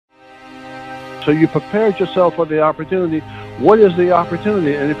So you prepared yourself for the opportunity. What is the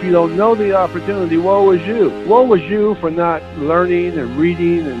opportunity? And if you don't know the opportunity, woe is you. Woe is you for not learning and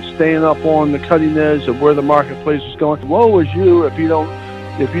reading and staying up on the cutting edge of where the marketplace is going. Woe is you if you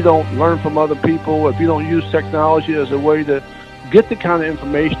don't learn from other people, if you don't use technology as a way to get the kind of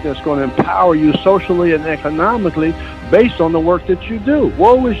information that's going to empower you socially and economically based on the work that you do.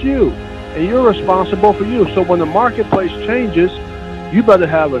 Woe is you. And you're responsible for you. So when the marketplace changes, you better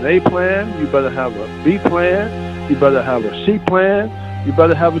have an A plan, you better have a B plan, you better have a C plan, you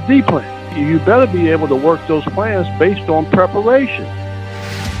better have a D plan. You better be able to work those plans based on preparation.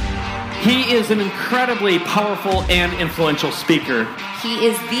 He is an incredibly powerful and influential speaker. He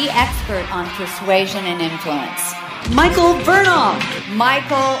is the expert on persuasion and influence. Michael Burnoff.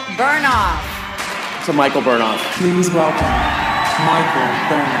 Michael Burnoff. So Michael Burnoff. Please welcome Michael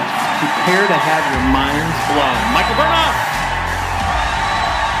Burnoff. Prepare to have your minds blown. Michael Burnoff.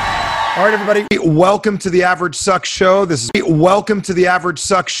 All right, everybody. Welcome to the Average Suck Show. This is Michael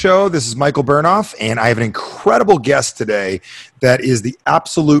Burnoff, and I have an incredible guest today that is the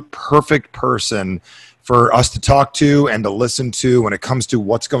absolute perfect person for us to talk to and to listen to when it comes to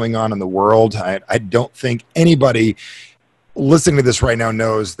what's going on in the world. I don't think anybody listening to this right now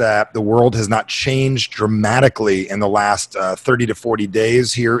knows that the world has not changed dramatically in the last 30 to 40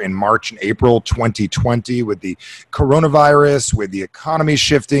 days here in March and April 2020 with the coronavirus, with the economy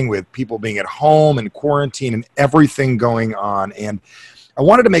shifting, with people being at home and quarantine and everything going on. And I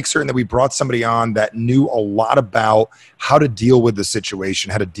wanted to make certain that we brought somebody on that knew a lot about how to deal with the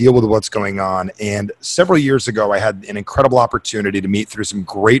situation, how to deal with what's going on. And several years ago, I had an incredible opportunity to meet through some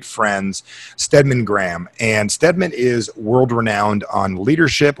great friends, Stedman Graham. And Stedman is world-renowned on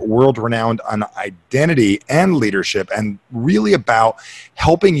leadership, world-renowned on identity and leadership, and really about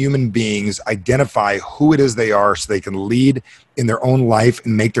helping human beings identify who it is they are so they can lead in their own life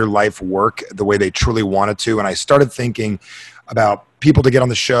and make their life work the way they truly want it to. And I started thinking about people to get on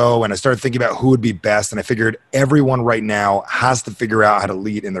the show, and I started thinking about who would be best, and I figured everyone right now has to figure out how to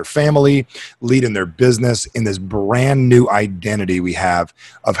lead in their family, lead in their business, in this brand new identity we have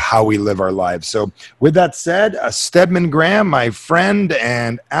of how we live our lives. So with that said, Stedman Graham, my friend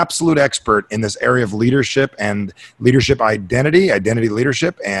and absolute expert in this area of leadership and leadership identity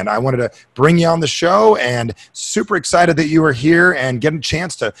leadership, and I wanted to bring you on the show, and super excited that you are here and get a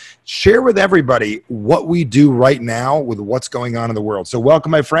chance to share with everybody what we do right now with what's going on in the world. So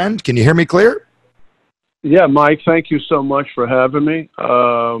welcome, my friend. Can you hear me clear? Yeah, Mike, thank you so much for having me.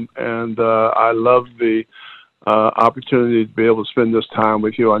 I love the opportunity to be able to spend this time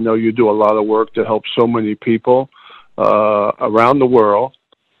with you. I know you do a lot of work to help so many people around the world.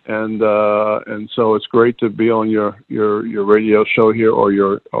 And so it's great to be on your radio show here or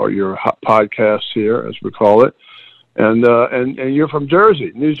your podcast here, as we call it. And you're from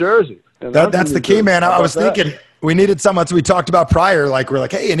Jersey, New Jersey. And that's the key, man. I was thinking we needed someone. So we talked about prior, like we're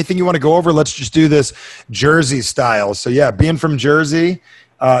like, hey, anything you want to go over? Let's just do this Jersey style. So yeah, being from Jersey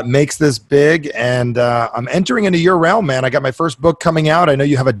makes this big, and I'm entering into your realm, man. I got my first book coming out. I know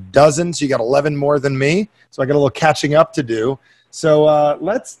you have a dozen, so you got 11 more than me. So I got a little catching up to do. So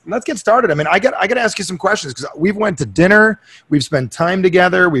let's get started. I mean, I got to ask you some questions because we've went to dinner, we've spent time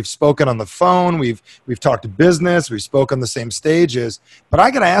together, we've spoken on the phone, we've talked business, we've spoken on the same stages. But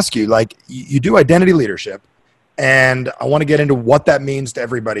I got to ask you, like, you do identity leadership, and I want to get into what that means to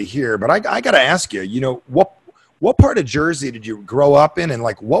everybody here. But I got to ask you, you know, what part of Jersey did you grow up in, and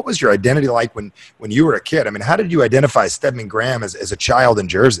like, what was your identity like when you were a kid? I mean, how did you identify Stedman Graham as a child in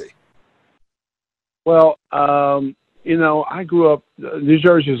Jersey? Well, you know, I grew up, New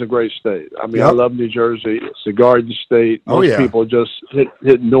Jersey is a great state. I mean, yep. I love New Jersey. It's a garden state. Most people just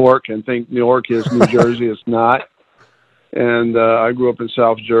hit Newark and think Newark is New Jersey. It's not. And I grew up in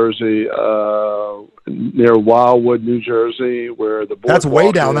South Jersey, near Wildwood, New Jersey, where the boardwalk That's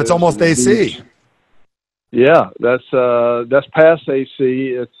way down. That's almost AC. Yeah, that's past AC.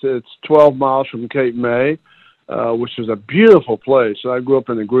 It's 12 miles from Cape May, which is a beautiful place. I grew up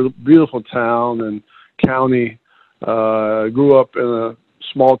in a beautiful town and county. Grew up in a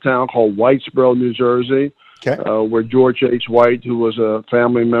small town called Whitesboro, New Jersey, where George H. White, who was a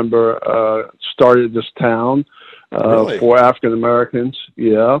family member, started this town for African Americans.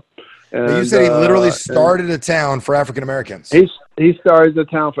 Yeah. And you said he literally started a town for African Americans. He started the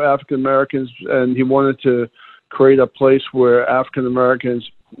town for African Americans, and he wanted to create a place where African Americans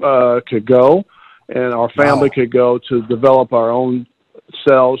could go, and our family could go to develop our own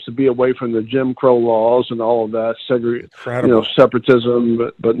selves, to be away from the Jim Crow laws and all of that,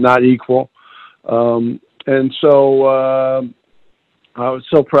 separatism, but not equal. And so I was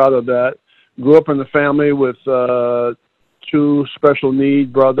so proud of that. Grew up in a family with two special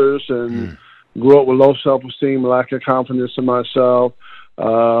need brothers, and grew up with low self-esteem, lack of confidence in myself.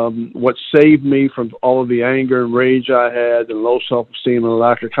 What saved me from all of the anger and rage I had and low self-esteem and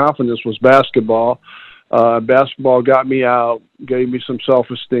lack of confidence was basketball. Basketball got me out, gave me some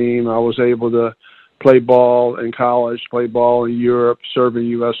self-esteem. I was able to play ball in college, play ball in Europe, serve in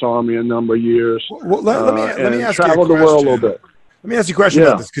U.S. Army a number of years. Well, let me ask you a travel the world a little bit. Let me ask you a question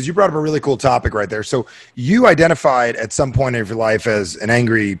about this, because you brought up a really cool topic right there. So you identified at some point in your life as an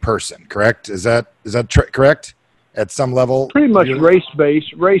angry person, correct? Is that correct? At some level, pretty much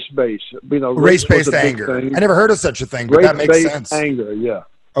race-based. You know, race-based anger. I never heard of such a thing, but that makes sense. Anger, yeah.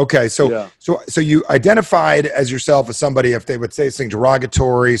 Okay, so you identified as yourself as somebody, if they would say something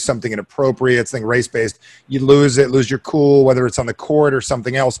derogatory, something inappropriate, something race-based, you lose your cool, whether it's on the court or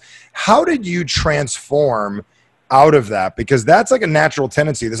something else. How did you transform out of that? Because that's like a natural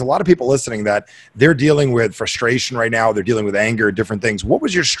tendency. There's a lot of people listening that they're dealing with frustration right now. They're dealing with anger, different things. What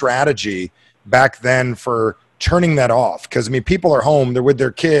was your strategy back then for turning that off? Because, I mean, people are home, they're with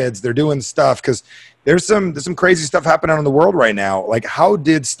their kids, they're doing stuff, because there's some crazy stuff happening in the world right now. Like, how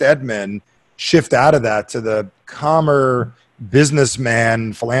did Stedman shift out of that to the calmer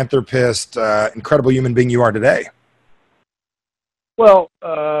businessman, philanthropist, incredible human being you are today? Well,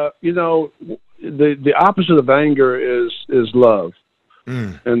 you know, the opposite of anger is love,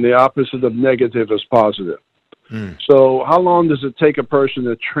 and the opposite of negative is positive. So how long does it take a person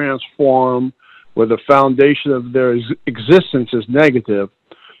to transform where the foundation of their existence is negative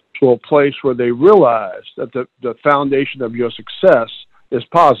to a place where they realize that the foundation of your success is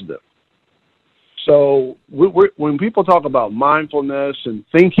positive? So when people talk about mindfulness and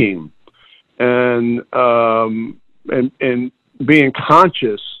thinking and being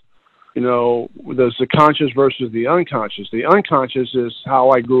conscious, you know, there's the conscious versus the unconscious. The unconscious is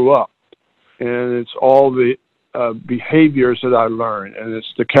how I grew up, and it's all the behaviors that I learned, and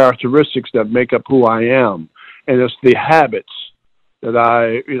it's the characteristics that make up who I am, and it's the habits that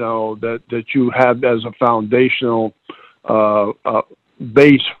that you have as a foundational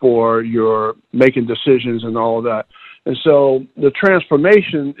base for your making decisions and all of that. And so the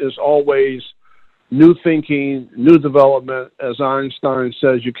transformation is always new thinking, new development. As Einstein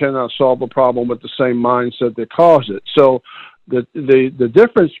says, you cannot solve a problem with the same mindset that caused it. So the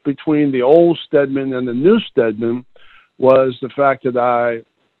difference between the old Stedman and the new Stedman was the fact that I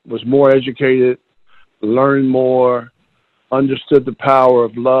was more educated, learned more, understood the power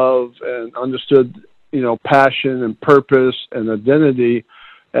of love, and understood, you know, passion and purpose and identity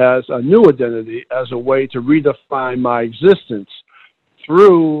as a new identity, as a way to redefine my existence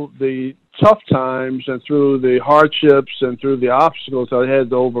through the tough times and through the hardships and through the obstacles I had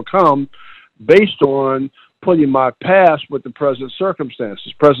to overcome, based on putting my past with the present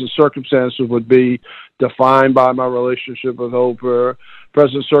circumstances. Present circumstances would be defined by my relationship with Oprah.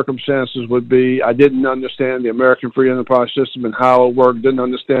 Present circumstances would be I didn't understand the American free enterprise system and how it worked, didn't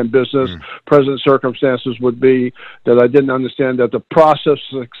understand business. Present circumstances would be that I didn't understand that the process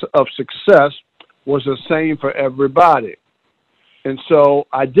of success was the same for everybody. And so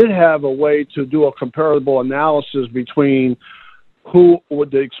I did have a way to do a comparable analysis between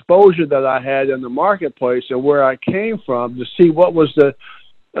with the exposure that I had in the marketplace and where I came from, to see what was the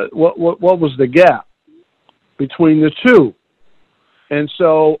gap between the two. And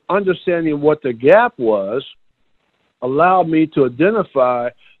so understanding what the gap was allowed me to identify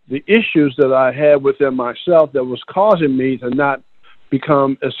the issues that I had within myself that was causing me to not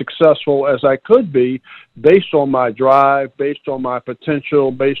become as successful as I could be, based on my drive, based on my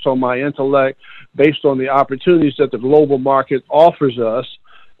potential, based on my intellect, based on the opportunities that the global market offers us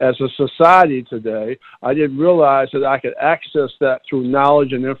as a society today. I didn't realize that I could access that through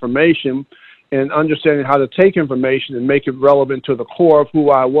knowledge and information, and understanding how to take information and make it relevant to the core of who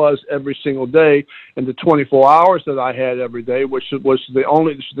I was every single day in the 24 hours that I had every day, which was the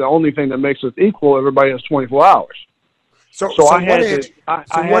only thing that makes us equal. Everybody has 24 hours. So what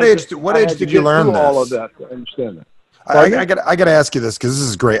age did you learn this? All of that to understand that. I got to ask you this, because this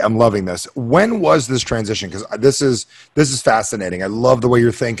is great. I'm loving this. When was this transition? Because this is fascinating. I love the way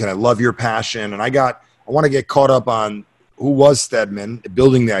you're thinking. I love your passion, and I want to get caught up on who was Stedman,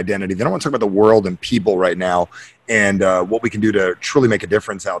 building the identity. Then I want to talk about the world and people right now, and what we can do to truly make a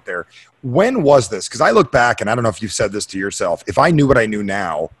difference out there. When was this? Because I look back, and I don't know if you've said this to yourself. If I knew what I knew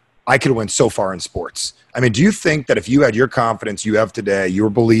now, I could have went so far in sports. I mean, do you think that if you had your confidence you have today, your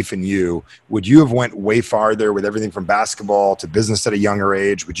belief in you, would you have went way farther with everything from basketball to business at a younger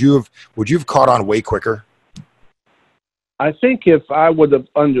age? Would you have caught on way quicker? I think if I would have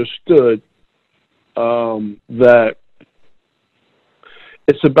understood that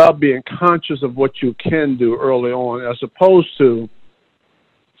it's about being conscious of what you can do early on, as opposed to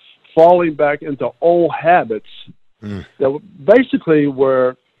falling back into old habits that basically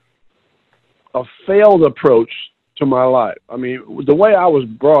were a failed approach to my life. I mean, the way I was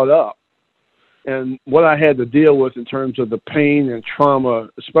brought up and what I had to deal with in terms of the pain and trauma,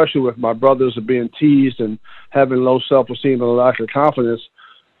 especially with my brothers of being teased and having low self-esteem and a lack of confidence,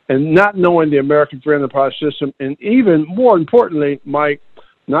 and not knowing the American free enterprise system, and even more importantly, Mike,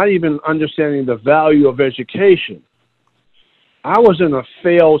 not even understanding the value of education. I was in a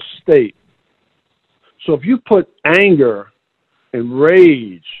failed state. So if you put anger and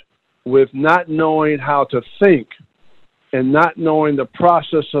rage with not knowing how to think and not knowing the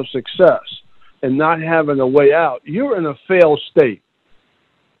process of success and not having a way out, you're in a failed state.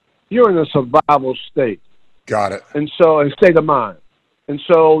 You're in a survival state. Got it. And so, a state of mind. And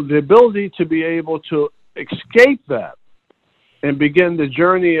so the ability to be able to escape that and begin the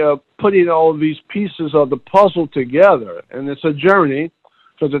journey of putting all of these pieces of the puzzle together. And it's a journey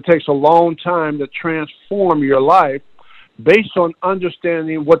because it takes a long time to transform your life based on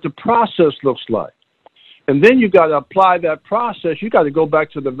understanding what the process looks like. And then you got to apply that process. You got to go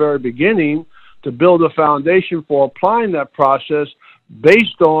back to the very beginning to build a foundation for applying that process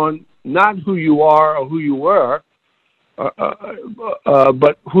based on not who you are or who you were,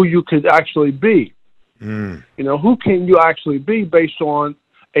 but who you could actually be. You know, who can you actually be based on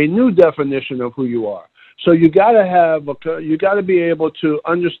a new definition of who you are? So you got to you got to be able to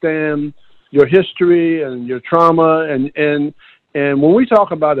understand your history and your trauma, and when we talk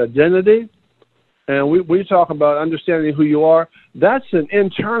about identity, and we talk about understanding who you are, that's an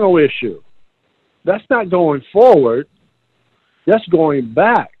internal issue. That's not going forward. That's going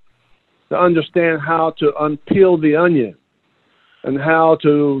back to understand how to unpeel the onion and how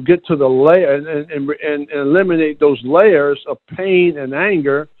to get to the layer and eliminate those layers of pain and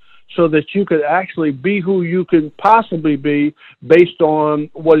anger so that you could actually be who you can possibly be based on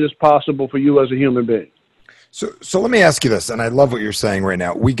what is possible for you as a human being. So let me ask you this, and I love what you're saying right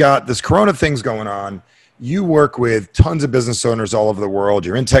now. We got this Corona thing's going on. You work with tons of business owners all over the world.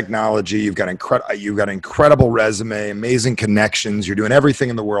 You're in technology. You've got an incredible resume, amazing connections. You're doing everything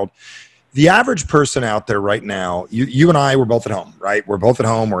in the world. The average person out there right now, you and I, we're both at home, right? We're both at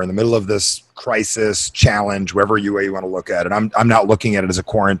home. We're in the middle of this crisis, challenge, wherever way you want to look at it. I'm not looking at it as a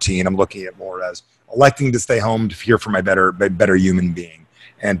quarantine. I'm looking at it more as electing to stay home to hear from my better human being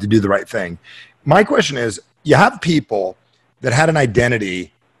and to do the right thing. My question is, you have people that had an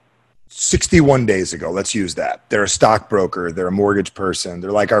identity 61 days ago. Let's use that. They're a stockbroker. They're a mortgage person.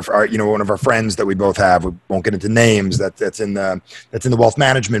 They're like our one of our friends that we both have. We won't get into names. That's in the wealth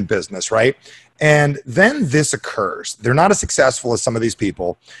management business, right? And then this occurs. They're not as successful as some of these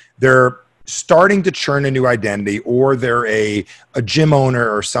people. They're starting to churn a new identity, or they're a gym owner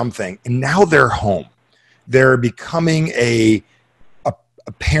or something, and now they're home. They're becoming a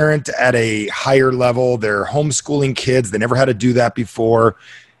parent at a higher level. They're homeschooling kids. They never had to do that before.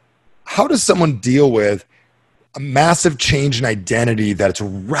 How does someone deal with a massive change in identity that's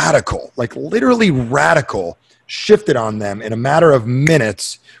radical, like literally radical, shifted on them in a matter of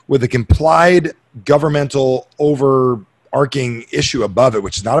minutes with a complied governmental overarching issue above it,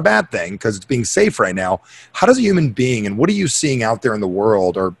 which is not a bad thing because it's being safe right now? How does a human being, and what are you seeing out there in the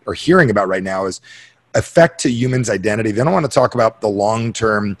world or hearing about right now, is affect to humans' identity? They don't want to talk about the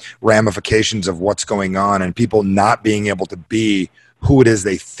long-term ramifications of what's going on and people not being able to be who it is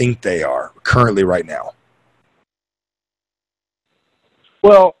they think they are currently right now.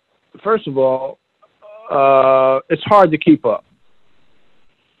 Well, first of all, it's hard to keep up.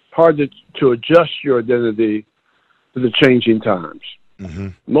 Hard to adjust your identity to the changing times. Mm-hmm.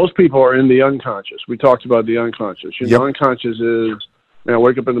 Most people are in the unconscious. We talked about the unconscious. Unconscious is, I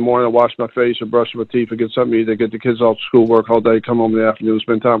wake up in the morning, I wash my face, I brush my teeth, I get something to eat, I get the kids off to school, work all day, come home in the afternoon,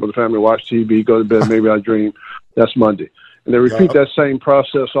 spend time with the family, watch TV, go to bed, maybe I dream. That's Monday. And they repeat that same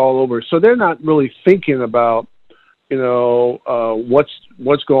process all over. So they're not really thinking about,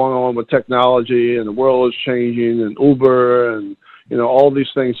 what's going on with technology, and the world is changing, and Uber, and, all these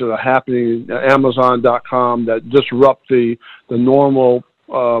things that are happening, Amazon.com, that disrupt the normal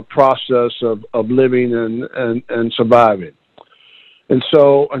process of living and surviving. And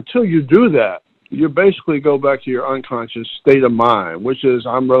so until you do that, you basically go back to your unconscious state of mind, which is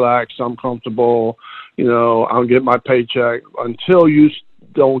I'm relaxed, I'm comfortable, I'll get my paycheck, until you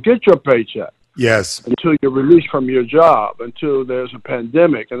don't get your paycheck. Yes. Until you're released from your job, until there's a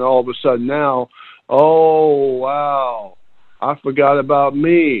pandemic, and all of a sudden now, oh, wow, I forgot about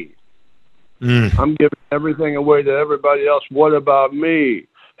me. I'm giving everything away to everybody else. What about me?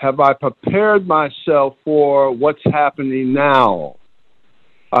 Have I prepared myself for what's happening now?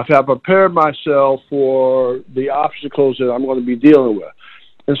 Have I prepared myself for the obstacles that I'm going to be dealing with?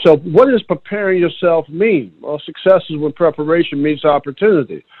 And so what does preparing yourself mean? Well, success is when preparation meets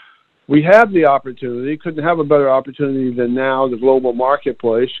opportunity. We have the opportunity, couldn't have a better opportunity than now, the global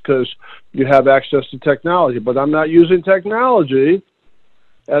marketplace, because you have access to technology. But I'm not using technology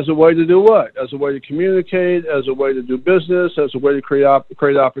as a way to do what? As a way to communicate, as a way to do business, as a way to create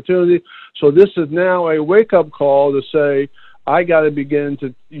opportunity. So this is now a wake-up call to say, I got to begin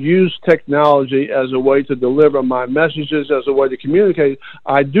to use technology as a way to deliver my messages, as a way to communicate.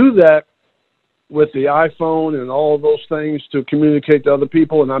 I do that with the iPhone and all of those things to communicate to other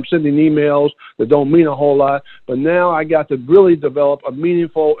people, and I'm sending emails that don't mean a whole lot. But now I got to really develop a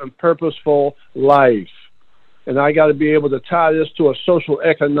meaningful and purposeful life. And I got to be able to tie this to a social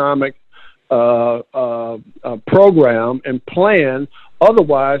economic program and plan.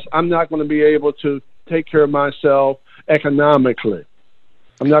 Otherwise, I'm not going to be able to take care of myself economically.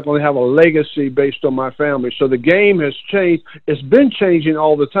 I'm not going to have a legacy based on my family. So the game has changed. It's been changing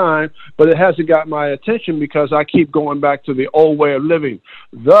all the time, but it hasn't got my attention because I keep going back to the old way of living.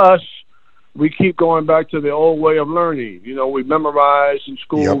 Thus, we keep going back to the old way of learning. You know, we memorize in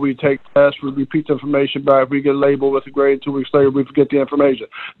school, Yep. We take tests, we repeat the information back, we get labeled with a grade, 2 weeks later we forget the information.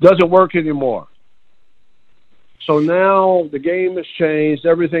 Doesn't work anymore. So now the game has changed,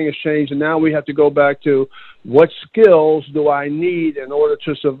 everything has changed, and now we have to go back to what skills do I need in order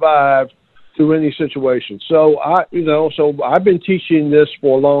to survive through any situation. So I've been teaching this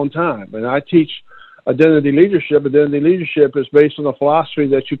for a long time, and I teach identity leadership. Identity leadership is based on the philosophy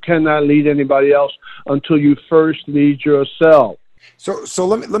that you cannot lead anybody else until you first lead yourself. So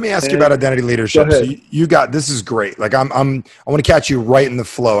let me ask you about identity leadership. So you got, this is great. Like I want to catch you right in the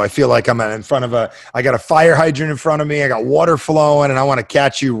flow. I feel like I'm in front of I got a fire hydrant in front of me. I got water flowing, and I want to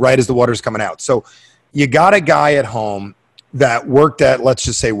catch you right as the water's coming out. So you got a guy at home that worked at, let's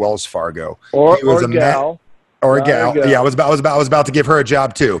just say, Wells Fargo, or a gal. Yeah, I was about to give her a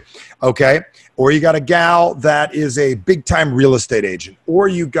job too. Okay. Or you got a gal that is a big time real estate agent, or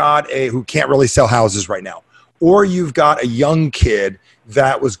you got who can't really sell houses right now. Or you've got a young kid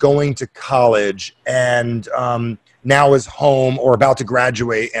that was going to college and now is home or about to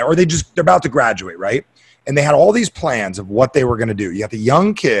graduate, or they're about to graduate, right? And they had all these plans of what they were going to do. You have the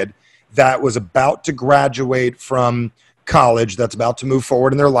young kid that was about to graduate from college, that's about to move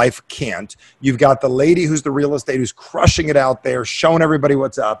forward in their life, can't. You've got the lady who's the real estate, who's crushing it out there, showing everybody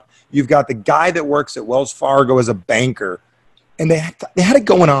what's up. You've got the guy that works at Wells Fargo as a banker. And they had it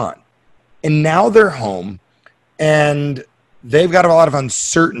going on. And now they're home. And they've got a lot of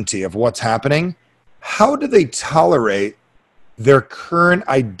uncertainty of what's happening. How do they tolerate their current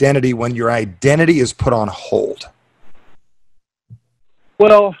identity when your identity is put on hold?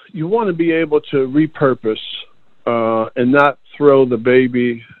 Well, you want to be able to repurpose and not throw the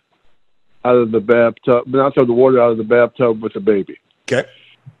baby out of the bathtub, not throw the water out of the bathtub with the baby. Okay.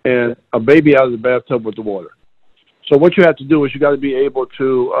 And a baby out of the bathtub with the water. So what you have to do is you got to be able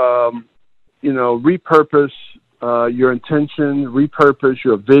to, repurpose your intention, repurpose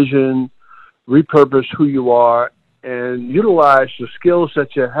your vision, repurpose who you are, and utilize the skills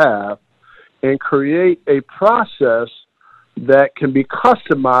that you have and create a process that can be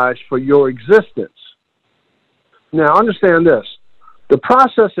customized for your existence. Now, understand this. The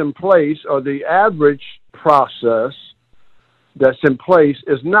process in place, or the average process that's in place,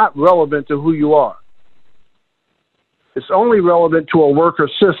 is not relevant to who you are. It's only relevant to a worker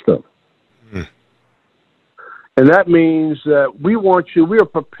system. And that means that we are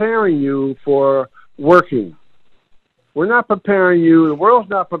preparing you for working. We're not preparing you, the world's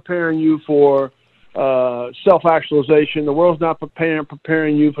not preparing you for self-actualization. The world's not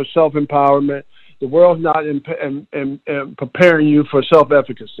preparing you for self-empowerment. The world's not preparing you for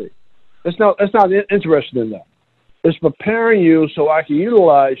self-efficacy. It's not interested in that. It's preparing you so I can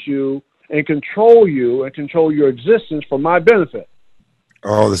utilize you and control your existence for my benefit.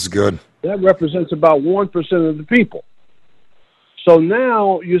 Oh, this is good. That represents about 1% of the people. So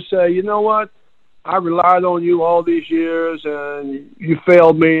now you say, you know what? I relied on you all these years, and you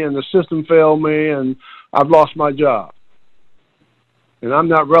failed me, and the system failed me, and I've lost my job. And I'm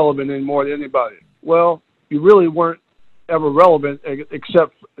not relevant anymore to anybody. Well, you really weren't ever relevant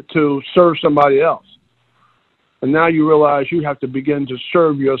except to serve somebody else. And now you realize you have to begin to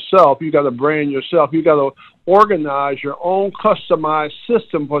serve yourself. You got to brand yourself. You got to organize your own customized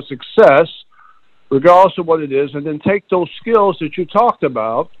system for success, regardless of what it is, and then take those skills that you talked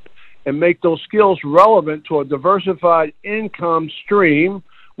about and make those skills relevant to a diversified income stream,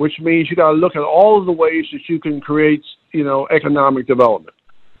 which means you got to look at all of the ways that you can create, economic development.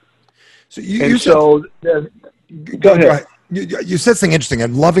 So go ahead. You said something interesting.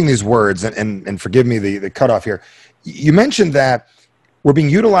 I'm loving these words, and forgive me the cutoff here. You mentioned that we're being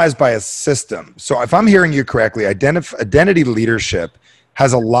utilized by a system. So if I'm hearing you correctly, identity leadership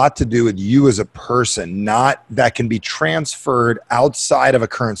has a lot to do with you as a person, not that can be transferred outside of a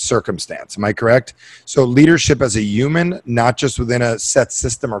current circumstance. Am I correct? So leadership as a human, not just within a set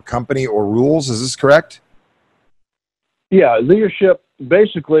system or company or rules. Is this correct? Yeah, leadership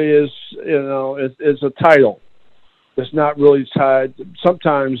basically is, it's a title. It's not really tied.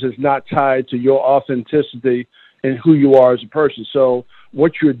 Sometimes it's not tied to your authenticity and who you are as a person. So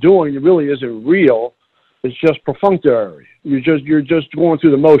what you're doing really isn't real. It's just perfunctory. You're just going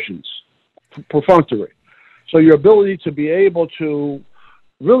through the motions, perfunctory. So your ability to be able to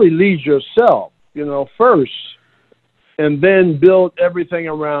really lead yourself, first, and then build everything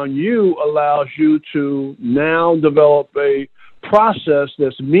around you allows you to now develop a process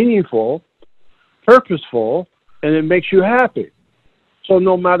that's meaningful, purposeful, and it makes you happy. So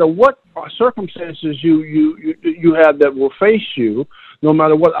no matter what circumstances you have that will face you, no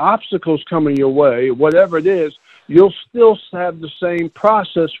matter what obstacles come in your way, whatever it is, you'll still have the same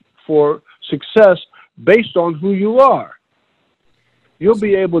process for success based on who you are. You'll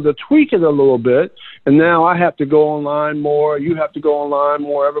be able to tweak it a little bit, and now I have to go online more, you have to go online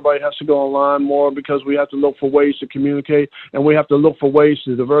more, everybody has to go online more because we have to look for ways to communicate, and we have to look for ways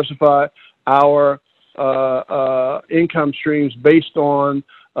to diversify our income streams based on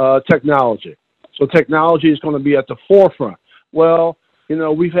technology. So technology is going to be at the forefront. Well,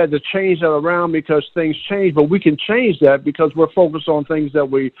 we've had to change that around because things change, but we can change that because we're focused on things that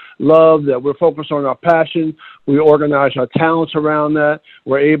we love, that we're focused on our passion. We organize our talents around that.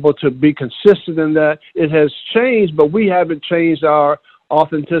 We're able to be consistent in that. It has changed, but we haven't changed our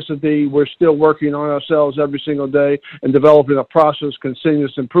authenticity. We're still working on ourselves every single day and developing a process,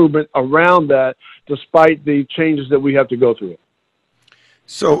 continuous improvement around that, despite the changes that we have to go through.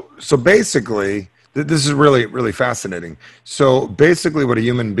 So basically, this is really, really fascinating. So basically what a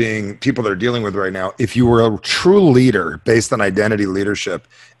human being, people that are dealing with right now, if you were a true leader based on identity leadership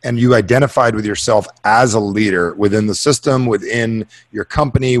and you identified with yourself as a leader within the system, within your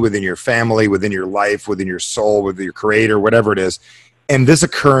company, within your family, within your life, within your soul, with your creator, whatever it is, and this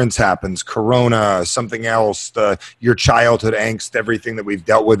occurrence happens, corona, something else, your childhood angst, everything that we've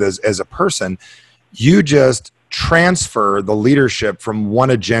dealt with as a person, you just transfer the leadership from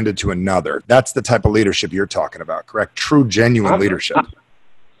one agenda to another. That's the type of leadership you're talking about, correct? True, genuine leadership.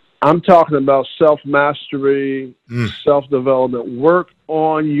 I'm talking about self-mastery, self-development. Work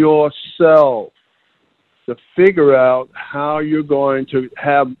on yourself to figure out how you're going to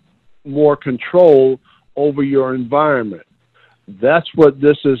have more control over your environment. That's what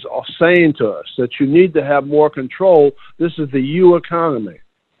this is saying to us, that you need to have more control. This is the you economy.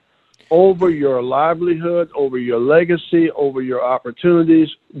 Over your livelihood, over your legacy, over your opportunities,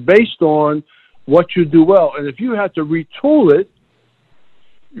 based on what you do well. And if you have to retool it,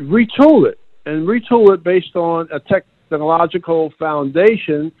 and retool it based on a technological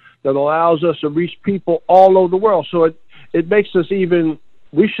foundation that allows us to reach people all over the world. So it makes us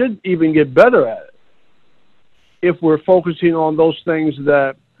we should even get better at it if we're focusing on those things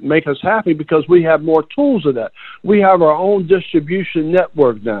that make us happy, because we have more tools of that. We have our own distribution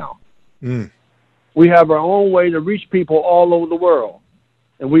network now. We have our own way to reach people all over the world.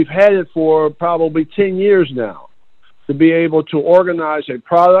 And we've had it for probably 10 years now, to be able to organize a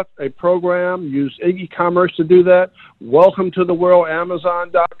product, a program, use e-commerce to do that. Welcome to the world,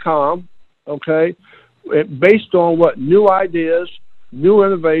 Amazon.com, okay? Based on what? New ideas, new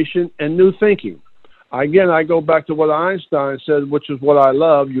innovation, and new thinking. Again, I go back to what Einstein said, which is what I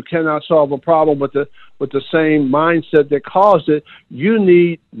love. You cannot solve a problem with the same mindset that caused it. You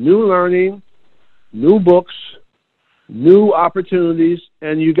need new learning, new books, new opportunities,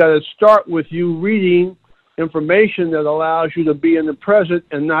 and you got to start with you reading information that allows you to be in the present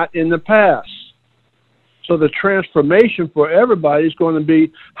and not in the past. So the transformation for everybody is going to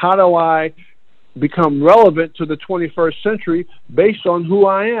be, how do I become relevant to the 21st century based on who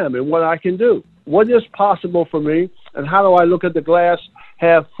I am and what I can do? What is possible for me, and how do I look at the glass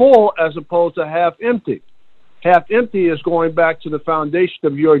half full as opposed to half empty? Half empty is going back to the foundation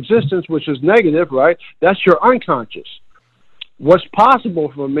of your existence, which is negative, right? That's your unconscious. What's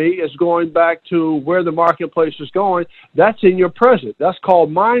possible for me is going back to where the marketplace is going. That's in your present. That's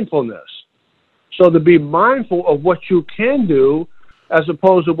called mindfulness. So to be mindful of what you can do as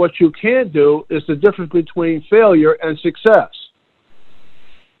opposed to what you can't do is the difference between failure and success.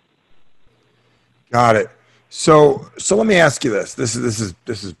 Got it. So let me ask you this. This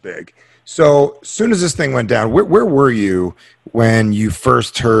is big. So as soon as this thing went down, where were you when you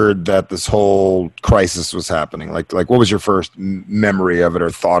first heard that this whole crisis was happening? Like what was your first memory of it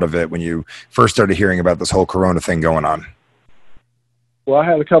or thought of it when you first started hearing about this whole corona thing going on? Well, I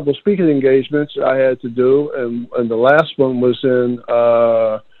had a couple of speaking engagements I had to do, and the last one was in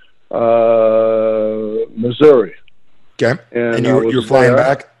Missouri. Okay. And you're flying there,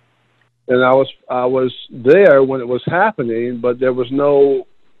 back? And I was there when it was happening, but there was no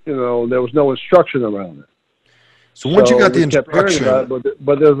instruction around it. So once you got the we kept hearing instruction, about it,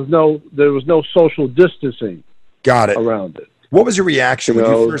 but there was no social distancing. Got it. Around it. What was your reaction when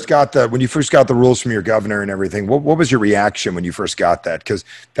you first got the rules from your governor and everything? What was your reaction when you first got that? Because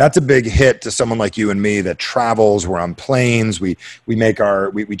that's a big hit to someone like you and me that travels. We're on planes. We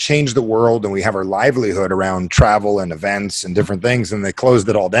change the world, and we have our livelihood around travel and events and different things. And they closed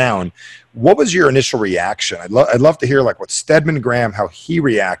it all down. What was your initial reaction? I'd love to hear like what Stedman Graham, how he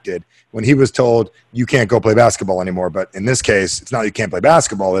reacted when he was told you can't go play basketball anymore. But in this case, it's not you can't play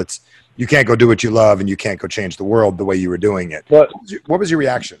basketball. It's you can't go do what you love, and you can't go change the world the way you were doing it. But what was your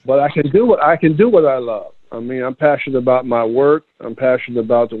reaction? But I can do what I love. I mean, I'm passionate about my work. I'm passionate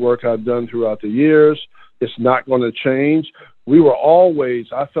about the work I've done throughout the years. It's not going to change.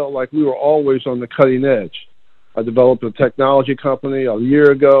 I felt like we were always on the cutting edge. I developed a technology company a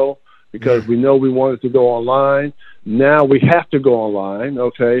year ago because we know we wanted to go online. Now we have to go online,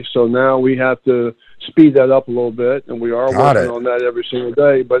 okay? So now we have to speed that up a little bit, and we are working on that every single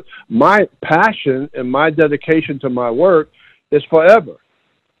day. But my passion and my dedication to my work is forever.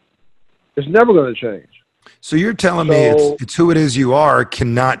 It's never going to change. So you're telling me it's who it is you are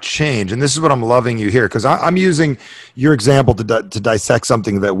cannot change. And this is what I'm loving you here, because I'm using your example to dissect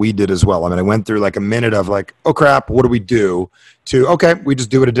something that we did as well. I mean, I went through like a minute of like, oh, crap, what do we do? To, okay, we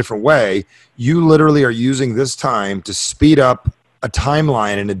just do it a different way. You literally are using this time to speed up a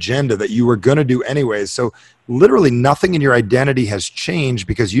timeline, an agenda that you were going to do anyways. So literally nothing in your identity has changed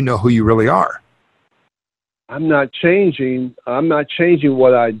because you know who you really are. I'm not changing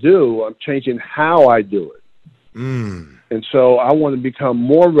what I do. I'm changing how I do it. And so I want to become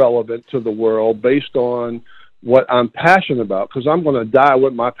more relevant to the world based on what I'm passionate about, because I'm going to die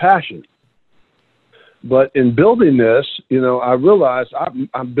with my passion. But in building this, I realize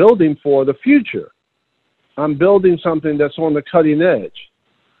I'm building for the future. I'm building something that's on the cutting edge.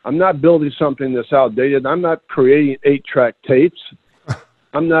 I'm not building something that's outdated. I'm not creating 8-track tapes.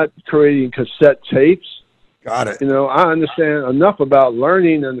 I'm not creating cassette tapes. Got it. I understand enough about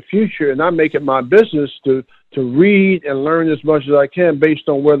learning in the future, and I make it my business to read and learn as much as I can based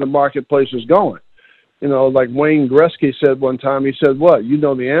on where the marketplace is going. Like Wayne Gretzky said one time, he said, what? You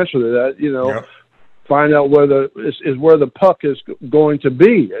know the answer to that, Yep. Find out where the puck is going to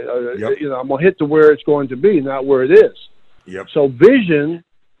be. Yep. I'm going to hit to where it's going to be, not where it is. Yep. So vision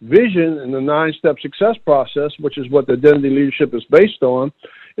and the 9-step success process, which is what the identity leadership is based on,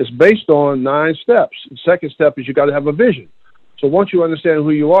 is based on 9 steps. The second step is you got to have a vision. So once you understand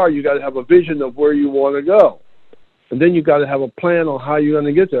who you are, you got to have a vision of where you want to go. And then you got to have a plan on how you're going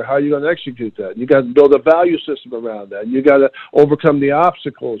to get there, how you're going to execute that. You got to build a value system around that. You got to overcome the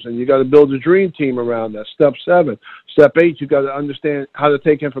obstacles, and you got to build a dream team around that. Step 7. Step 8, you got to understand how to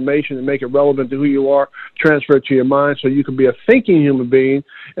take information and make it relevant to who you are, transfer it to your mind so you can be a thinking human being,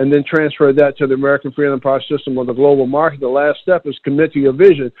 and then transfer that to the American Free Enterprise System or the global market. The last step is commit to your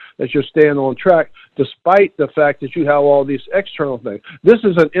vision that you're staying on track despite the fact that you have all these external things. This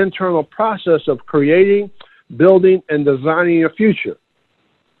is an internal process of creating, building, and designing your future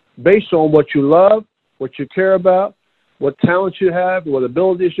based on what you love, what you care about, what talents you have, what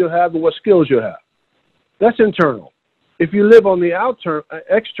abilities you have, and what skills you have. That's internal. If you live on the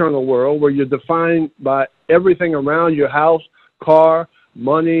external world where you're defined by everything around your house, car,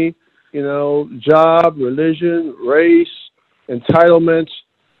 money, job, religion, race, entitlements,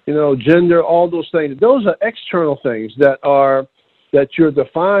 gender, all those things, those are external things that you're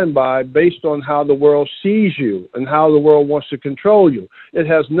defined by based on how the world sees you and how the world wants to control you. It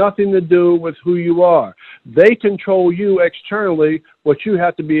has nothing to do with who you are. They control you externally. What you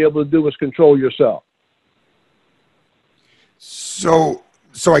have to be able to do is control yourself. So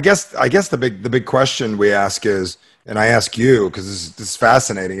I guess the big question we ask is, and I ask you because this is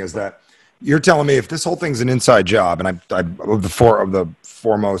fascinating, is that you're telling me if this whole thing's an inside job, and I'm of the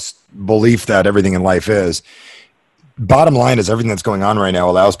foremost belief that everything in life is. Bottom line is everything that's going on right now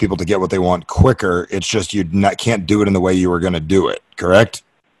allows people to get what they want quicker. It's just can't do it in the way you were going to do it, correct?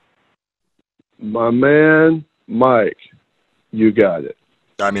 My man, Mike, you got it.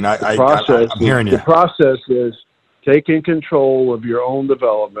 I mean, I'm hearing you. The process is taking control of your own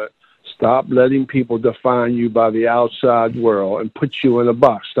development. Stop letting people define you by the outside world and put you in a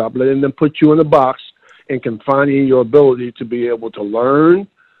box. Stop letting them put you in a box and confining your ability to be able to learn,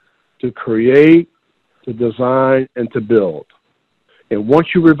 to create, to design, and to build. And once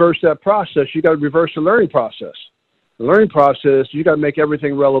you reverse that process, you got to reverse the learning process. The learning process, you got to make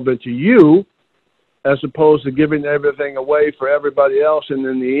everything relevant to you, as opposed to giving everything away for everybody else. And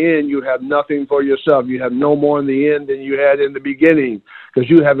in the end, you have nothing for yourself. You have no more in the end than you had in the beginning, because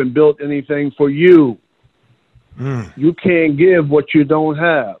you haven't built anything for you. You can't give what you don't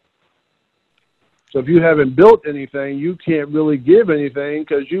have. So if you haven't built anything, you can't really give anything,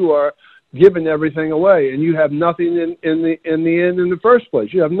 because you are giving everything away, and you have nothing in the end in the first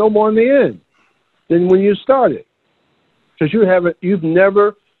place. You have no more in the end than when you started, because you've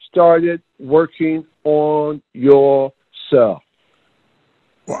never started working on yourself.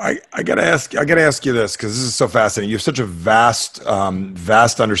 Well, I gotta ask you this, because this is so fascinating. You have such a vast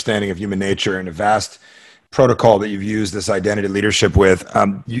understanding of human nature, and a vast protocol that you've used this identity leadership with.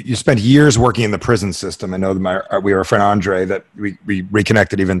 You spent years working in the prison system. I know that we were a friend Andre, that we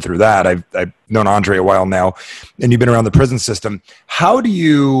reconnected even through that. I've known Andre a while now, and you've been around the prison system. How do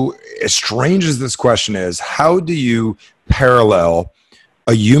you, as strange as this question is, how do you parallel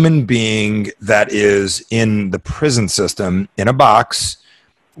a human being that is in the prison system in a box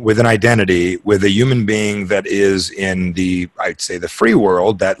with an identity, with a human being that is in I'd say the free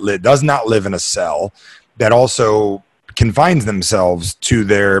world, that does not live in a cell, that also confines themselves to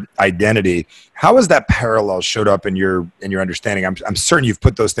their identity? How has that parallel showed up in your understanding? I'm certain you've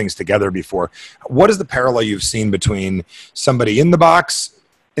put those things together before. What is the parallel you've seen between somebody in the box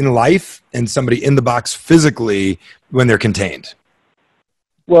in life and somebody in the box physically when they're contained?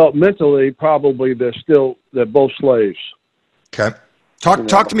 Well, mentally, probably they're both slaves. Okay.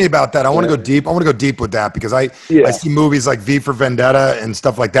 Talk to me about that. I want to go deep. I want to go deep with that, because I see movies like V for Vendetta and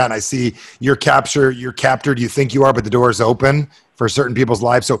stuff like that, and I see you're captured. You think you are, but the door is open for certain people's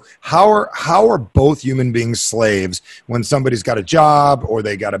lives. So how are both human beings slaves when somebody's got a job, or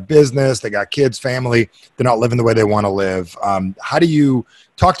they got a business, they got kids, family, they're not living the way they want to live? How do you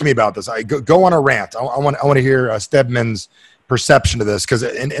talk to me about this? I go on a rant. I want to hear Stedman's perception of this, because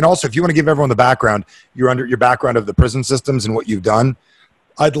and also, if you want to give everyone the background, your background of the prison systems and what you've done,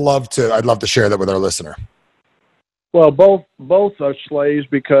 I'd love to share that with our listener. Well, both are slaves,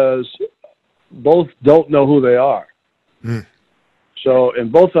 because both don't know who they are. So,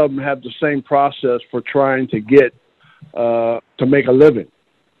 and both of them have the same process for trying to get to make a living.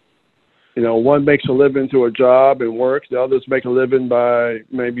 You know, one makes a living through a job and work. The others make a living by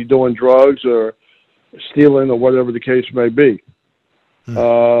maybe doing drugs or stealing or whatever the case may be.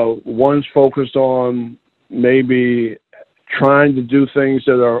 One's focused on maybe trying to do things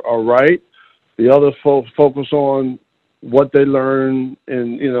that are right. The other focus on what they learn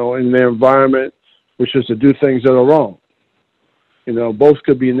in their environment, which is to do things that are wrong. You know, both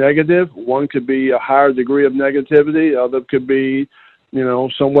could be negative. One could be a higher degree of negativity. The other could be,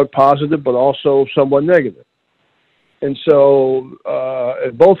 somewhat positive, but also somewhat negative. And so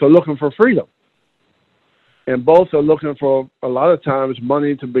both are looking for freedom. And both are looking for, a lot of times,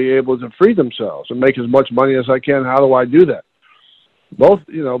 money to be able to free themselves and make as much money as I can. How do I do that?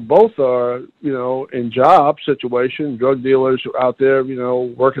 Both are, in job situations, drug dealers out there,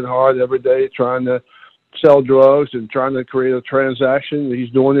 working hard every day, trying to sell drugs and trying to create a transaction.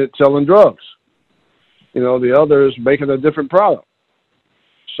 He's doing it selling drugs. The other is making a different product.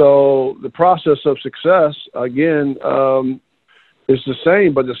 So the process of success, again, is the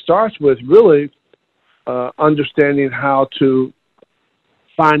same, but it starts with really understanding how to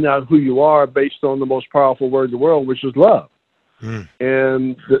find out who you are based on the most powerful word in the world, which is love.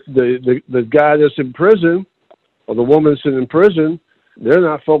 And the guy that's in prison, or the woman that's in prison, they're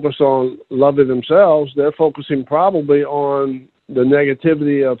not focused on loving themselves. They're focusing probably on the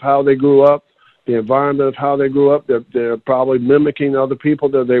negativity of how they grew up, the environment of how they grew up. They're probably mimicking other people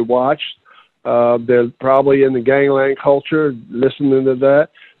that they watched. They're probably in the gangland culture, listening to that.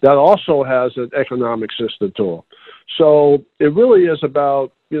 That also has an economic system to them. So it really is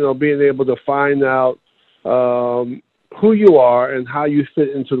about, being able to find out who you are and how you fit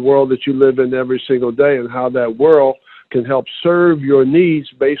into the world that you live in every single day, and how that world can help serve your needs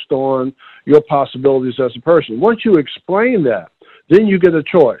based on your possibilities as a person. Once you explain that, then you get a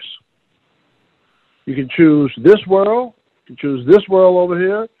choice. You can choose this world, you can choose this world over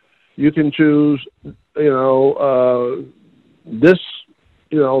here, you can choose, this,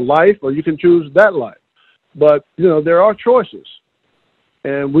 life, or you can choose that life. But, there are choices,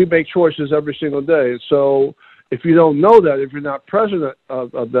 and we make choices every single day. So if you don't know that, if you're not present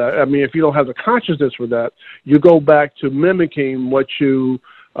of that, if you don't have the consciousness for that, you go back to mimicking what you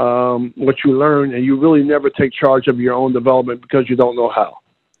learn, and you really never take charge of your own development because you don't know how.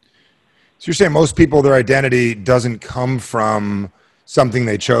 So you're saying most people, their identity doesn't come from something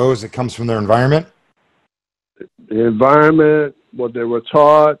they chose, it comes from their environment? The environment, what they were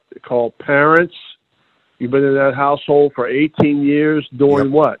taught, they call parents, You've been in that household for 18 years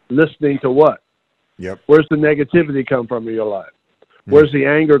doing what? Listening to what? Yep. Where's the negativity come from in your life? Where's the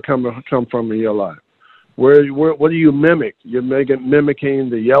anger come from in your life? What do you mimic? You're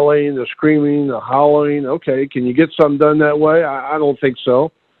mimicking the yelling, the screaming, the howling. Okay, can you get something done that way? I don't think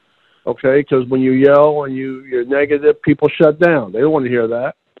so. Okay, because when you yell and you're negative, people shut down. They don't want to hear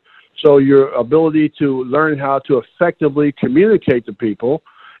that. So your ability to learn how to effectively communicate to people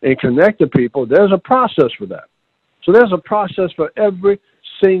and connect to people, there's a process for that. So there's a process for every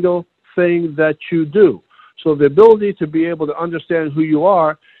single thing that you do. So the ability to be able to understand who you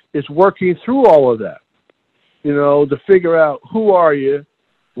are is working through all of that. You know, to figure out who are you,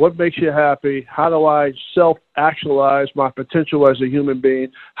 what makes you happy, how do I self-actualize my potential as a human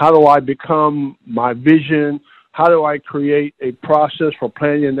being, how do I become my vision, how do I create a process for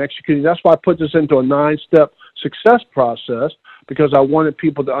planning and executing. That's why I put this into a 9-step success process, because I wanted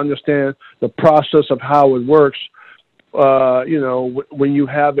people to understand the process of how it works. You know, when you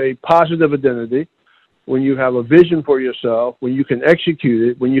have a positive identity, when you have a vision for yourself, when you can execute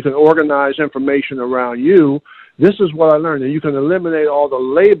it, when you can organize information around you, this is what I learned. And you can eliminate all the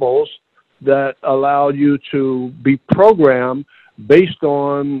labels that allow you to be programmed based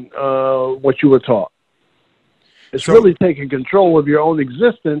on what you were taught. It's really taking control of your own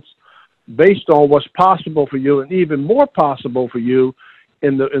existence based on what's possible for you, and even more possible for you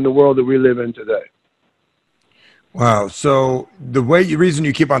in the world that we live in today. Wow. So the reason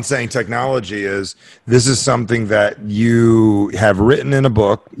you keep on saying technology is this is something that you have written in a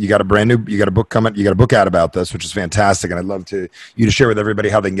book. You got a book out about this, which is fantastic. And I'd love you to share with everybody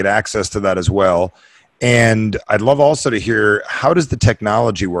how they can get access to that as well. And I'd love also to hear, how does the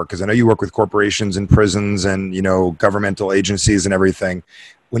technology work? Because I know you work with corporations and prisons and, you know, governmental agencies and everything.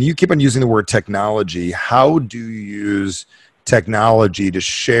 When you keep on using the word technology, how do you use technology to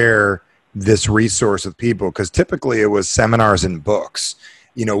share this resource with people? Because typically it was seminars and books.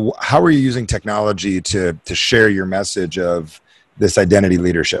 You know, how are you using technology to share your message of this identity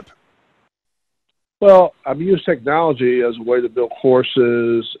leadership? Well, I've used technology as a way to build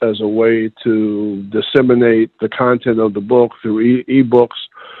courses, as a way to disseminate the content of the book through e-books.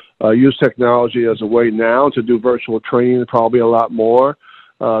 Use technology as a way now to do virtual training, probably a lot more,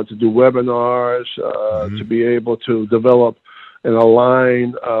 to do webinars, to be able to develop and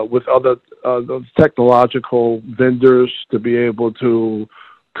align with other technological vendors to be able to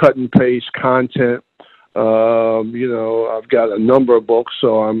cut and paste content. You know, I've got a number of books,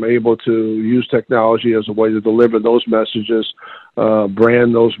 so I'm able to use technology as a way to deliver those messages,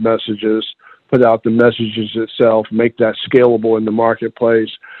 brand those messages, put out the messages itself, make that scalable in the marketplace,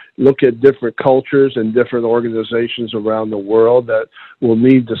 look at different cultures and different organizations around the world that will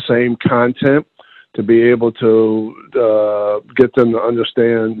need the same content to be able to get them to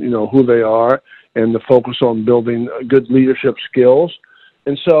understand, you know, who they are and to focus on building good leadership skills.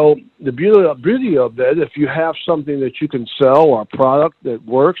 And so the beauty of that, if you have something that you can sell or a product that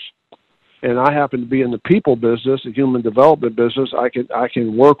works, and I happen to be in the people business, the human development business, I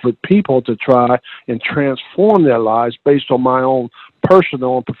can work with people to try and transform their lives based on my own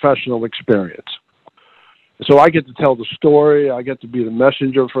personal and professional experience. So I get to tell the story. I get to be the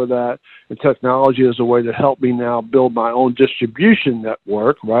messenger for that. And technology is a way to help me now build my own distribution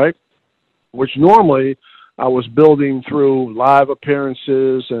network, right? Which normally I was building through live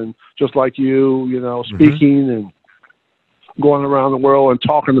appearances and just like you know, speaking and going around the world and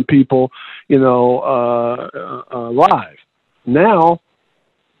talking to people, you know, live. Now,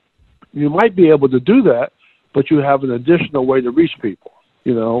 you might be able to do that, but you have an additional way to reach people.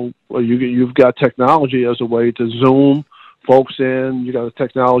 You know, you've got technology as a way to Zoom folks in. You got a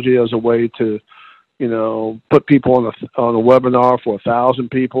technology as a way to, you know, put people on a webinar for 1,000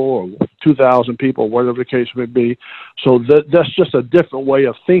 people or 2,000 people, whatever the case may be. So that's just a different way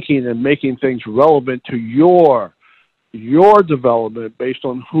of thinking and making things relevant to your development based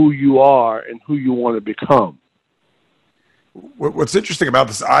on who you are and who you want to become. What's interesting about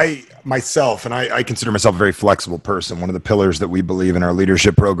this, I consider myself a very flexible person. One of the pillars that we believe in our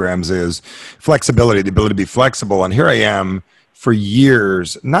leadership programs is flexibility, the ability to be flexible. And here I am for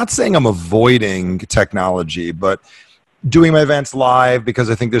years, not saying I'm avoiding technology, but doing my events live because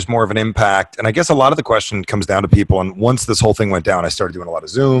I think there's more of an impact. And I guess a lot of the question comes down to people. And once this whole thing went down, I started doing a lot of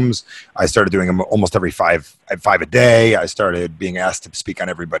Zooms. I started doing them almost every five a day. I started being asked to speak on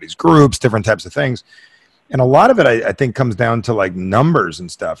everybody's groups, different types of things. And a lot of it, I think, comes down to like numbers and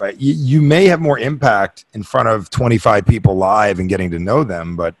stuff. You may have more impact in front of 25 people live and getting to know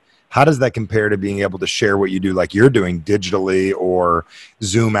them, but How does that compare to being able to share what you do like you're doing digitally, or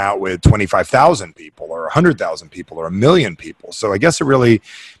Zoom out with 25,000 people or 100,000 people or 1,000,000 people? So I guess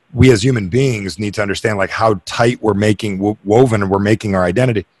we as human beings need to understand like how tight we're making woven and we're making our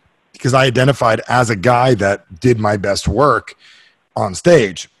identity, because I identified as a guy that did my best work on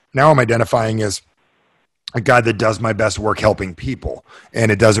stage. Now I'm identifying as a guy that does my best work helping people,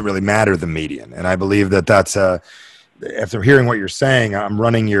 and it doesn't really matter the median. And I believe that that's after hearing what you're saying, I'm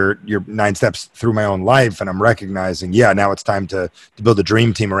running your 9 steps through my own life, and I'm recognizing, now it's time to build a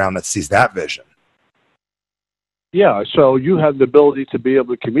dream team around that sees that vision. Yeah, so you have the ability to be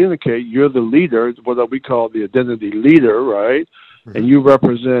able to communicate. You're the leader, what we call the identity leader, right? Mm-hmm. And you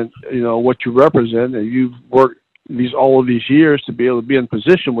represent, what you represent, and you've worked all of these years to be able to be in a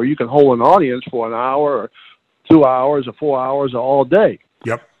position where you can hold an audience for an hour or 2 hours or 4 hours or all day.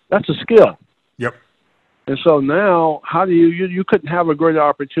 Yep. That's a skill. Yep. And so now, how do you couldn't have a greater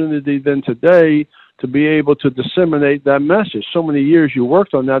opportunity than today to be able to disseminate that message. So many years you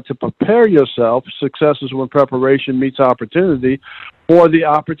worked on that to prepare yourself. Success is when preparation meets opportunity for the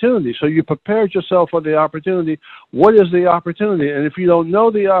opportunity. So you prepared yourself for the opportunity. What is the opportunity? And if you don't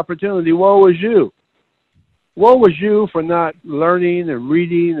know the opportunity, woe is you. Woe is you for not learning and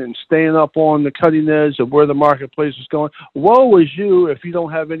reading and staying up on the cutting edge of where the marketplace is going. Woe is you if you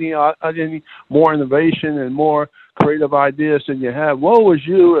don't have any more innovation and more creative ideas than you have. Woe is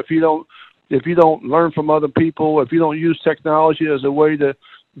you if you don't learn from other people, if you don't use technology as a way to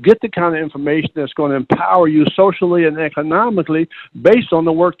get the kind of information that's going to empower you socially and economically based on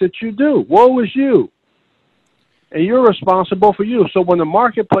the work that you do. Woe is you. And you're responsible for you. So when the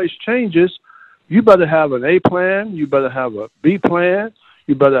marketplace changes, you better have an A plan, you better have a B plan,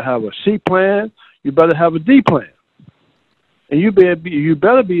 you better have a C plan, you better have a D plan. And you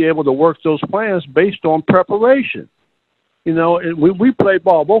better be able to work those plans based on preparation. You know, we play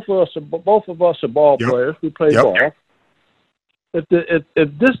ball. Both of us are ball players. We play ball. If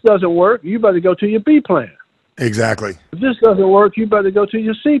this doesn't work, you better go to your B plan. Exactly. If this doesn't work, you better go to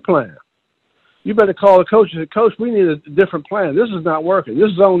your C plan. You better call the coach and say, Coach, we need a different plan. This is not working.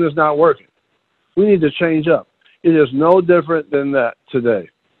 This zone is not working. We need to change up. It is no different than that today.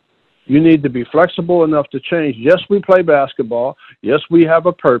 You need to be flexible enough to change. Yes, we play basketball. Yes, we have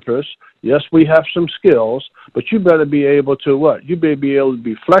a purpose. Yes, we have some skills, but you better be able to what? You better be able to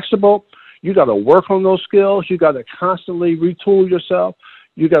be flexible. You got to work on those skills. You got to constantly retool yourself.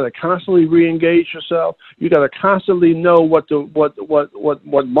 You got to constantly re-engage yourself. You got to constantly know what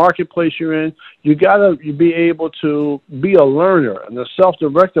marketplace you're in. You got to be able to be a learner and a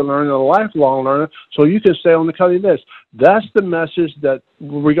self-directed learner, a lifelong learner, so you can stay on the cutting edge. That's the message that,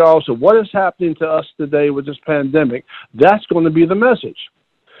 regardless of what is happening to us today with this pandemic, that's going to be the message.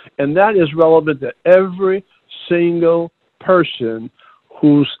 And that is relevant to every single person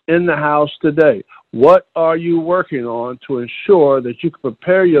who's in the house today. What are you working on to ensure that you can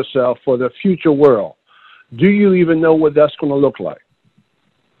prepare yourself for the future world? Do you even know what that's going to look like?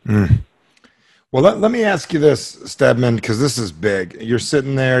 Well, let me ask you this, Stedman, because this is big. You're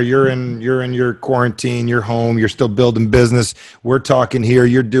sitting there, you're in your quarantine, you're home, you're still building business. We're talking here,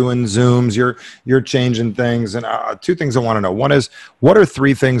 you're doing Zooms, you're changing things. And two things I want to know. One is, what are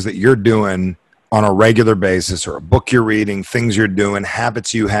 3 things that you're doing on a regular basis, or a book you're reading, things you're doing,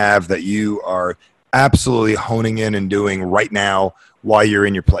 habits you have that you are absolutely honing in and doing right now while you're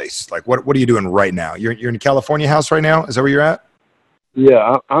in your place? Like, what are you doing right now? You're in a California house right now? Is that where you're at?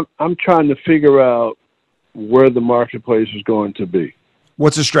 Yeah, I'm trying to figure out where the marketplace is going to be.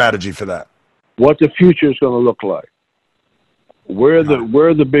 What's the strategy for that? What the future is going to look like. Where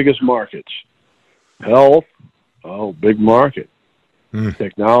are the biggest markets? Health, big market.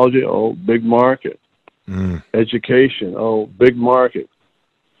 Technology, big market. Education, big market.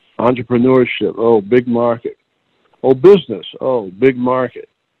 Entrepreneurship, big market. Business, big market.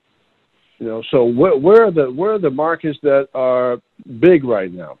 You know, so where are the markets that are big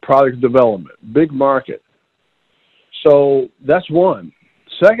right now? Product development, big market. So that's one.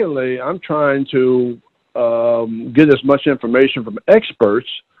 Secondly, I'm trying to get as much information from experts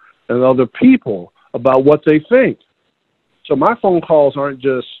and other people about what they think. So my phone calls aren't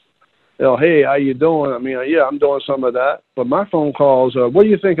just, hey, how you doing? I mean, yeah, I'm doing some of that. But my phone calls are, what do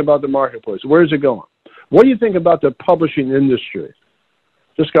you think about the marketplace? Where's it going? What do you think about the publishing industry?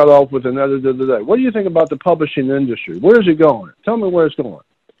 Just got off with an editor today. What do you think about the publishing industry? Where is it going? Tell me where it's going.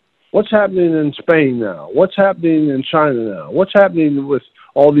 What's happening in Spain now? What's happening in China now? What's happening with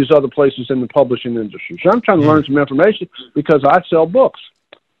all these other places in the publishing industry? So I'm trying to learn some information because I sell books.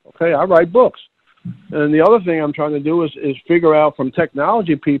 Okay, I write books. And the other thing I'm trying to do is figure out from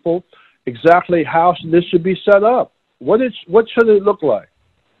technology people exactly how this should be set up. What should it look like?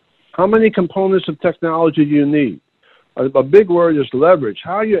 How many components of technology do you need? A big word is leverage.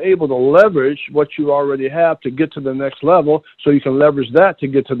 How are you able to leverage what you already have to get to the next level so you can leverage that to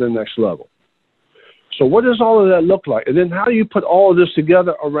get to the next level? So what does all of that look like? And then how do you put all of this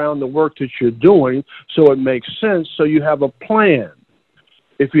together around the work that you're doing so it makes sense, so you have a plan?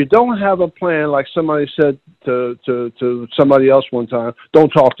 If you don't have a plan, like somebody said to somebody else one time, don't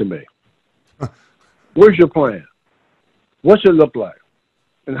talk to me. Where's your plan? What's it look like?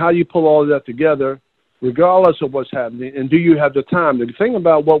 And how do you pull all of that together, regardless of what's happening? And do you have the time? The thing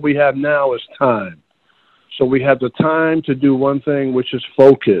about what we have now is time. So we have the time to do one thing, which is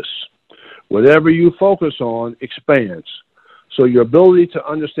focus. Whatever you focus on expands. So your ability to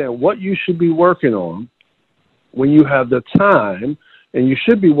understand what you should be working on when you have the time, and you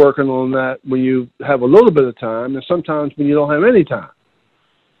should be working on that when you have a little bit of time, and sometimes when you don't have any time.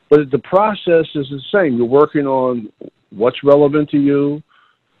 But the process is the same. You're working on what's relevant to you,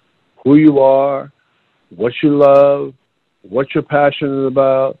 who you are, what you love, what you're passionate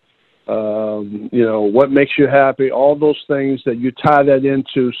about, what makes you happy, all those things that you tie that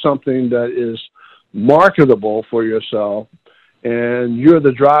into something that is marketable for yourself, and you're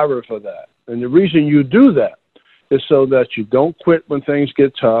the driver for that. And the reason you do that is so that you don't quit when things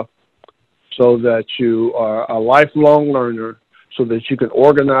get tough, so that you are a lifelong learner, so that you can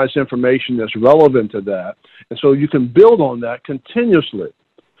organize information that's relevant to that, and so you can build on that continuously.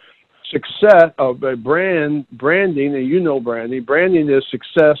 Success of a branding, and you know branding is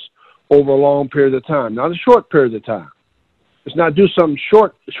success over a long period of time, not a short period of time. It's not do something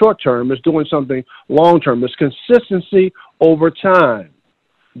short term, it's doing something long term. It's consistency over time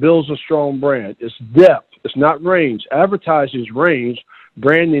builds a strong brand. It's depth, it's not range. Advertising is range,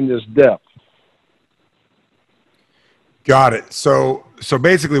 branding is depth. Got it. So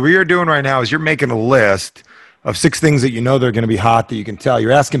basically what you're doing right now is you're making a list of 6 things that you know they're going to be hot that you can tell.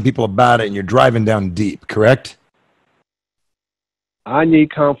 You're asking people about it and you're driving down deep, correct? I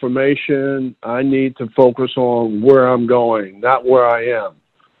need confirmation. I need to focus on where I'm going, not where I am.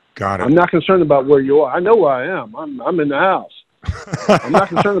 Got it. I'm not concerned about where you are. I know where I am. I'm in the house. I'm not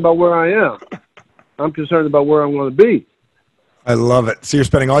concerned about where I am. I'm concerned about where I'm going to be. I love it. So you're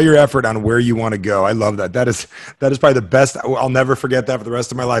spending all your effort on where you want to go. I love that. That is probably the best. I'll never forget that for the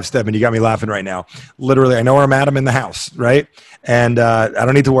rest of my life, Stedman. You got me laughing right now. Literally, I know where I'm at. I'm in the house, right? And I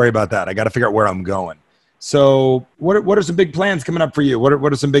don't need to worry about that. I got to figure out where I'm going. So what are some big plans coming up for you?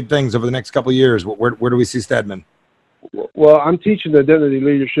 What are some big things over the next couple of years? Where do we see Stedman? Well, I'm teaching identity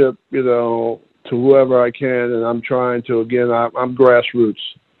leadership, to whoever I can, and I'm trying to, again, I'm grassroots.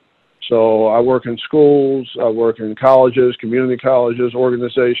 So I work in schools, I work in colleges, community colleges,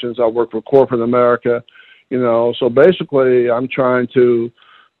 organizations. I work for corporate America, So basically, I'm trying to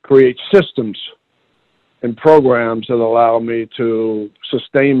create systems and programs that allow me to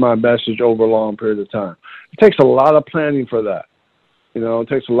sustain my message over a long period of time. It takes a lot of planning for that. It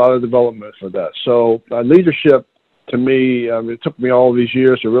takes a lot of development for that. So leadership, to me, it took me all these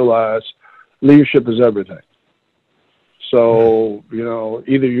years to realize leadership is everything. So,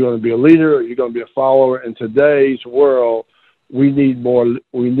 either you're going to be a leader or you're going to be a follower. In today's world, we need more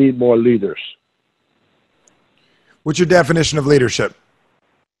leaders. What's your definition of leadership?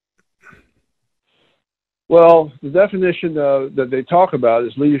 Well, the definition that they talk about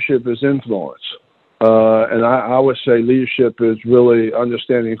is leadership is influence. And I would say leadership is really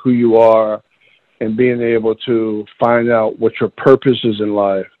understanding who you are and being able to find out what your purpose is in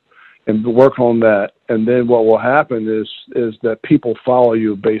life and work on that. And then what will happen is that people follow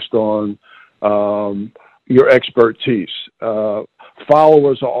you based on your expertise.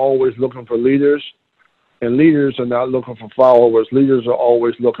 Followers are always looking for leaders, and leaders are not looking for followers. Leaders are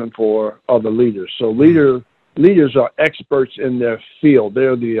always looking for other leaders. So leaders are experts in their field.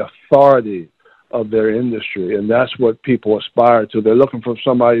 They're the authority of their industry, and that's what people aspire to. They're looking for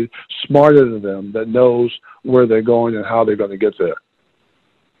somebody smarter than them that knows where they're going and how they're going to get there.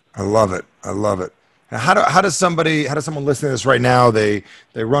 I love it. I love it. Now, how does someone listening to this right now, they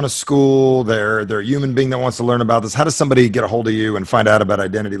run a school, they're a human being that wants to learn about this. How does somebody get a hold of you and find out about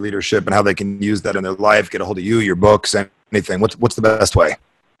identity leadership and how they can use that in their life, get a hold of you, your books, anything? What's the best way?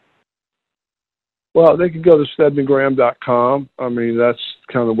 Well, they can go to stedmangraham.com. I mean, that's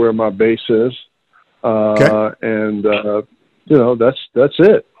kind of where my base is. Okay. And that's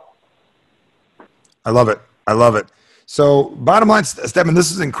it. I love it. I love it. So bottom line, Stedman,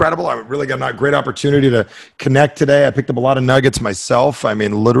 this is incredible. I really got a great opportunity to connect today. I picked up a lot of nuggets myself. I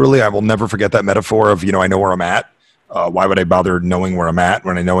mean, literally, I will never forget that metaphor of, I know where I'm at. Why would I bother knowing where I'm at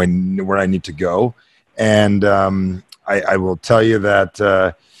when I know where I need to go? And I will tell you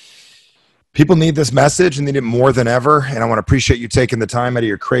that People need this message and need it more than ever. And I want to appreciate you taking the time out of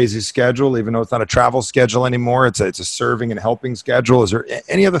your crazy schedule, even though it's not a travel schedule anymore. It's a serving and helping schedule. Is there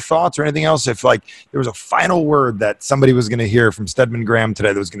any other thoughts or anything else? If like there was a final word that somebody was going to hear from Stedman Graham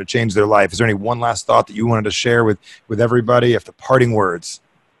today that was going to change their life, is there any one last thought that you wanted to share with everybody? If the parting words.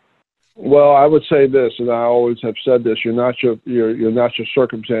 Well, I would say this, and I always have said this: you're not your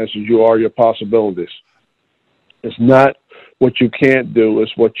circumstances. You are your possibilities. It's not what you can't do,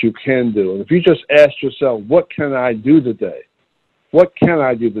 it's what you can do. And if you just ask yourself, what can I do today? What can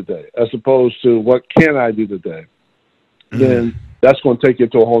I do today? As opposed to what can I do today? Then that's going to take you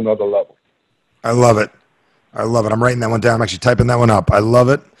to a whole nother level. I love it. I love it. I'm writing that one down. I'm actually typing that one up. I love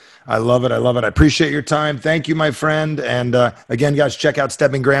it. I love it. I love it. I appreciate your time. Thank you, my friend. And again, guys, check out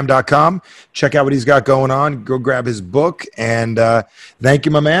StedmanGraham.com. Check out what he's got going on. Go grab his book. And thank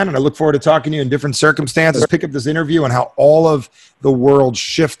you, my man. And I look forward to talking to you in different circumstances. Pick up this interview and how all of the world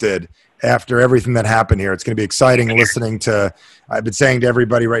shifted after everything that happened here. It's going to be exciting listening to, I've been saying to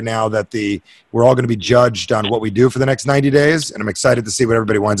everybody right now that we're all going to be judged on what we do for the next 90 days. And I'm excited to see what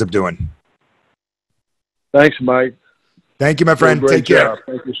everybody winds up doing. Thanks, Mike. Thank you, my friend. Take care.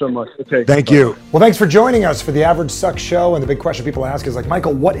 Thank you so much. Okay. Thank you. Well, thanks for joining us for the Average Sucks Show. And the big question people ask is like,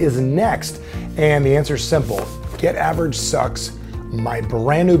 Michael, what is next? And the answer is simple. Get Average Sucks, my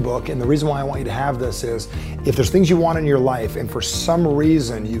brand new book. And the reason why I want you to have this is if there's things you want in your life and for some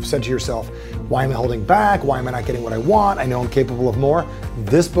reason you've said to yourself, why am I holding back? Why am I not getting what I want? I know I'm capable of more.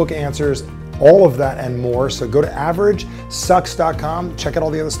 This book answers all of that and more. So go to averagesucks.com. Check out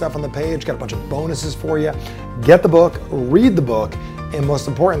all the other stuff on the page. Got a bunch of bonuses for you. Get the book, read the book, and most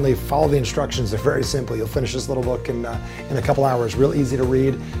importantly, follow the instructions. They're very simple. You'll finish this little book in a couple hours. Real easy to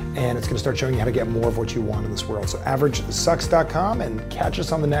read, and it's going to start showing you how to get more of what you want in this world. So averagesucks.com, and catch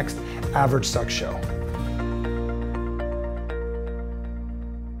us on the next Average Sucks Show.